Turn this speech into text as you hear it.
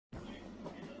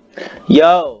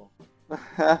Yo,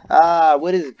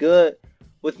 what is good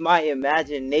with my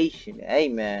imagination? Hey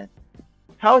man,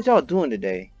 how is y'all doing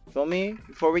today? Feel me?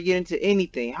 Before we get into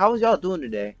anything, how is y'all doing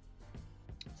today?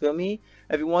 Feel me?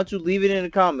 If you want to, leave it in the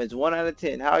comments. 1 out of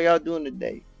 10. How y'all doing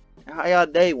today? How y'all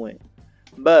day went?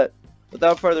 But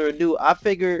without further ado, I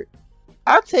figured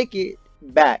I'll take it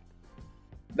back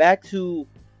to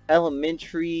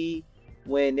elementary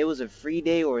when it was a free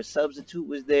day or a substitute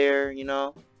was there,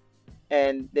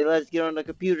 and they let us get on the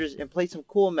computers and play some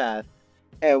cool math.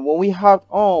 And when we hopped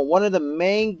on, one of the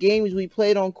main games we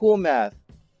played on Cool Math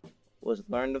was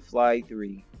Learn to Fly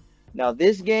 3. Now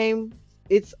this game,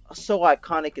 it's so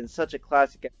iconic and such a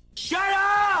classic. Shut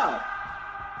up!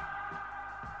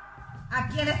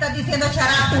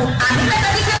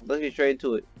 Let's get straight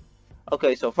into it.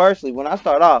 Okay, so firstly, when I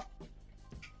start off,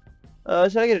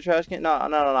 should I get a trash can? No.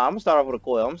 I'm gonna start off with a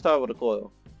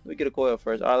coil. Let me get a coil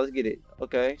first. Alright, let's get it.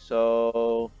 Okay,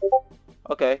 so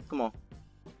come on.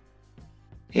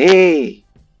 Hey!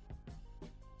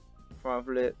 Front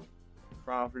flip.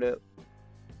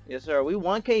 Yes, sir. We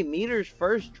 1K meters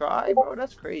first try, bro.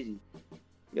 That's crazy.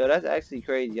 Yo, that's actually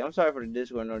crazy. I'm sorry for the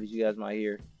Discord notice you guys might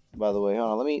hear. By the way,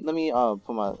 hold on. Let me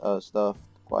put my stuff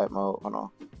quiet mode. Hold on.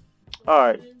 All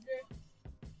right.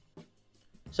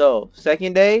 So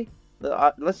second day.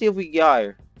 Let's see if we can get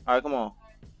higher. All right, come on.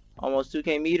 Almost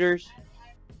 2K meters.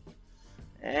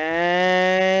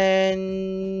 And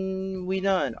we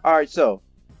done. All right, so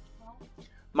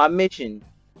my mission: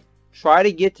 try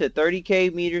to get to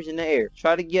 30K meters in the air.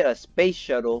 Try to get a space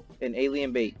shuttle and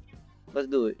alien bait. Let's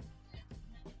do it.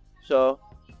 So,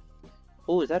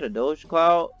 oh, is that a Doge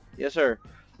Cloud? Yes, sir.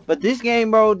 But this game,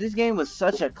 bro, this game was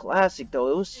such a classic, though.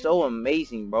 It was so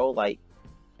amazing, bro. Like,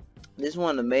 this is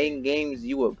one of the main games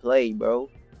you would play,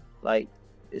 bro. Like,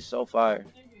 it's so fire.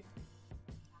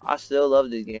 I still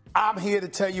love this game. I'm here to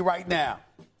tell you right now,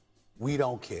 we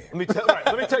don't care. Let me tell you.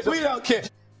 We don't care.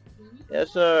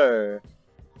 Yes, sir.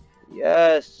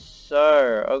 Yes,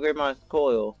 sir. Upgrade my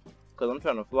coil, cause I'm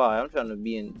trying to fly. I'm trying to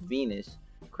be in Venus.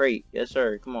 Crate. Yes,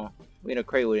 sir. Come on. We in a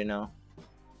crate with it now.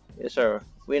 Yes, sir.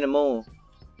 We in the moon.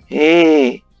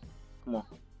 Hey. Come on.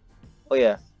 Oh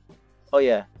yeah.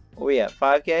 Where we at?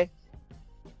 5K?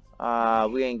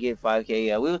 We didn't get 5K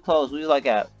yet. We was close. We was like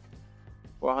at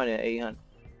 400, 800.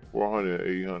 400,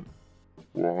 800.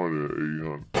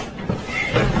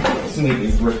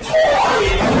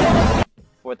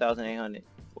 4,800.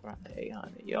 400,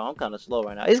 800. Yo, I'm kind of slow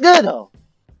right now. It's good though.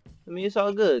 I mean, it's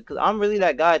all good because I'm really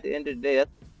that guy at the end of the day.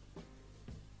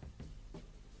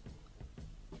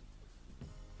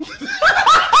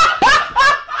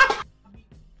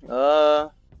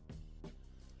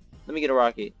 Let me get a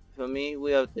rocket. Feel me?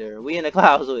 We up there. We in the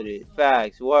clouds with it.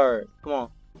 Facts. Word. Come on.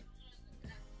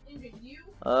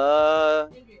 Oh,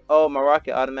 my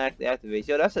rocket automatically activates.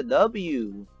 Yo, that's a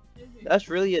W. That's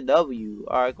really a W.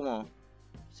 Alright, come on.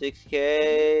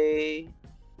 6K.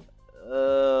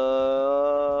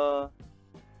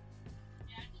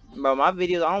 Bro, my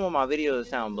videos, I don't want my videos to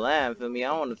sound bland, feel me? I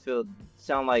don't want to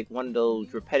sound like one of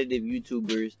those repetitive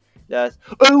YouTubers that's,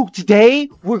 oh, today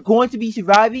we're going to be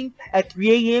surviving at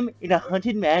 3 AM in a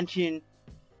haunted mansion.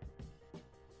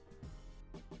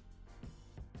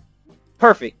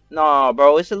 Perfect. Nah,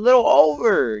 bro, it's a little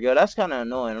over. Yo, that's kind of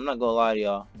annoying. I'm not gonna lie to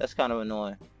y'all. That's kind of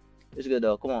annoying. It's good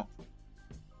though. Come on.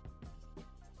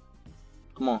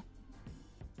 Come on.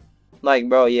 Like,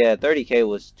 bro, yeah, 30K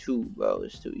was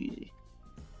it's too easy.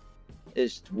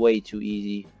 It's way too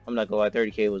easy. I'm not gonna lie,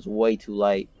 30K was way too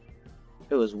light.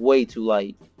 It was way too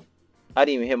light. I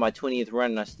didn't even hit my 20th run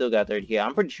and I still got 30K.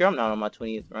 I'm pretty sure I'm not on my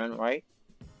 20th run, right?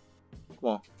 Come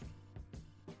on.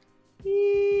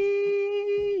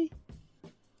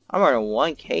 I'm running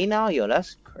 1K now? Yo,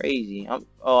 that's crazy. I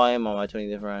am on my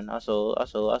 20th run. I sold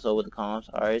with the comms.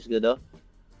 Alright, it's good though.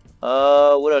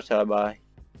 What else should I buy?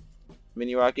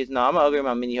 Mini rockets? No, I'm gonna upgrade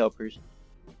my mini helpers.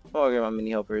 I'm gonna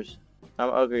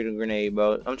upgrade a grenade,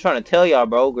 bro. I'm trying to tell y'all,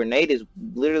 bro. Grenade is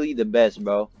literally the best,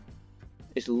 bro.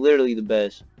 It's literally the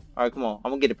best. Alright, come on.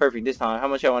 I'm gonna get it perfect this time. How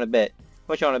much y'all wanna bet?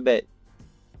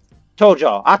 Told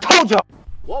y'all. I told y'all!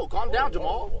 Whoa, calm down,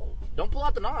 Jamal. Don't pull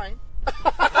out the 9.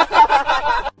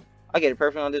 I get it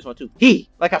perfect on this one too.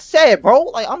 Like I said, bro,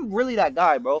 like I'm really that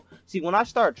guy, bro. See, when I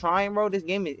start trying, bro, this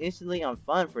game is instantly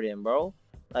unfun for them, bro.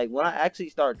 Like when I actually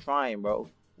start trying, bro.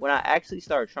 Come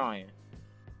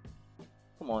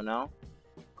on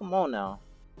now.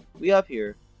 We up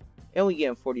here. And we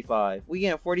getting 45. We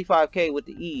getting 45K with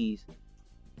the ease.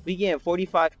 We getting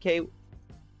 45K.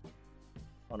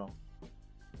 Hold on.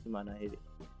 We might not hit it.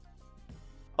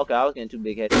 Okay, I was getting too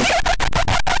big headed.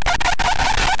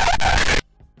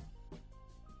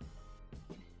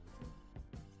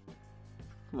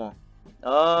 Come on.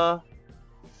 What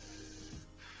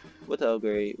the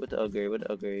upgrade? What the upgrade? What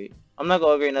the upgrade? I'm not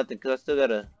gonna upgrade nothing because I still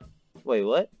gotta. Wait,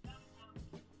 what?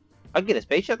 I get a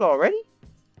space shuttle already?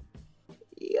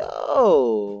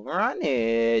 Yo, run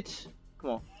it. Come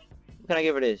on. What can I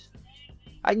give her this?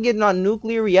 I can get a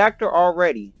nuclear reactor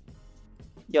already.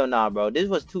 Yo, nah, bro. This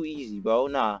was too easy, bro.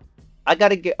 Nah. I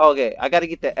gotta get. Okay, I gotta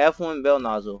get the F1 bell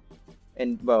nozzle.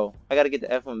 And, bro, I gotta get the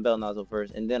F1 bell nozzle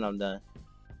first, and then I'm done.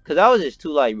 Because that was just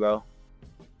too light, bro.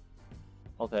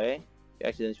 Okay.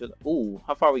 Ooh,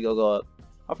 how far we gonna go up?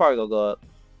 How far we gonna go up?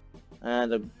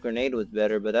 And the grenade was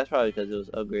better, but that's probably because it was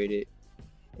upgraded.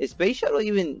 Is space shuttle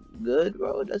even good,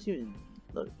 bro? It doesn't even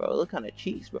look, bro. It look kind of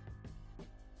cheeks, bro.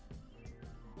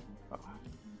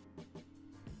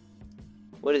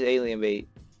 What is alien bait?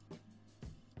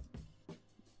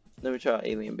 Let me try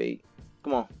alien bait.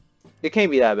 Come on. It can't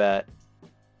be that bad.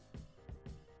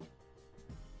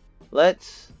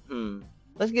 Let's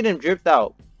get him dripped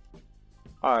out.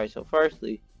 Alright, so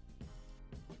firstly,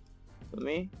 for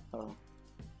me,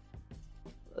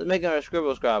 let's make him a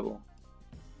scribble scrabble.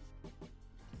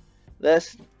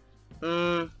 Let's be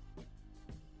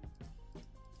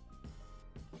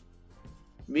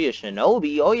a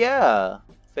shinobi. Oh yeah,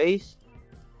 face.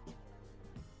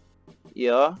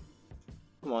 Yeah,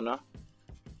 come on now.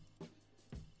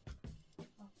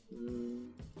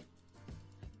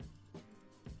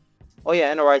 Oh yeah,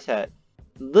 and a rice hat.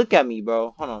 Look at me,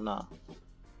 bro. Hold on now.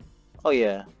 Oh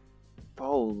yeah,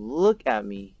 bro. Look at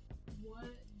me.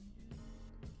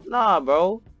 Nah,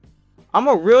 bro. I'm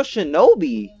a real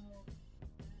shinobi.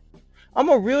 I'm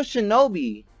a real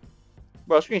shinobi.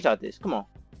 Bro, screenshot this. Come on.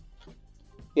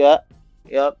 Yeah.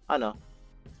 Yep. I know.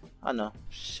 I know.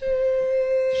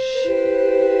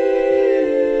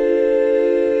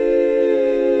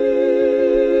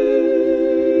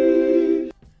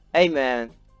 Hey, man.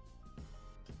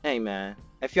 Hey, man.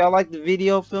 If y'all like the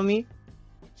video, feel me?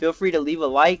 Feel free to leave a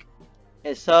like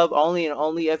and sub only and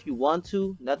only if you want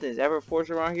to. Nothing's ever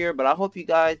forced around here, but I hope you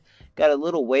guys got a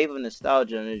little wave of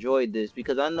nostalgia and enjoyed this,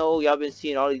 because I know y'all been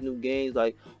seeing all these new games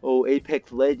like, oh,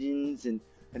 Apex Legends and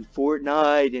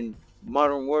Fortnite and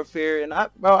Modern Warfare, and I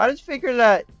just figured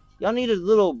that y'all need a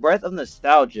little breath of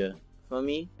nostalgia. Feel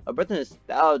me? A breath of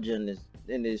nostalgia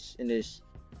in this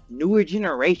newer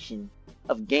generation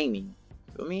of gaming.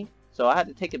 Feel me? So I had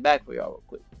to take it back for y'all real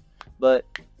quick. But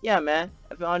yeah, man,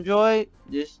 if y'all enjoyed,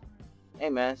 just hey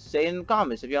man, say it in the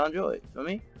comments if y'all enjoyed. Feel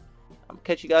me? I'm gonna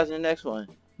catch you guys in the next one.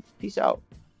 Peace out.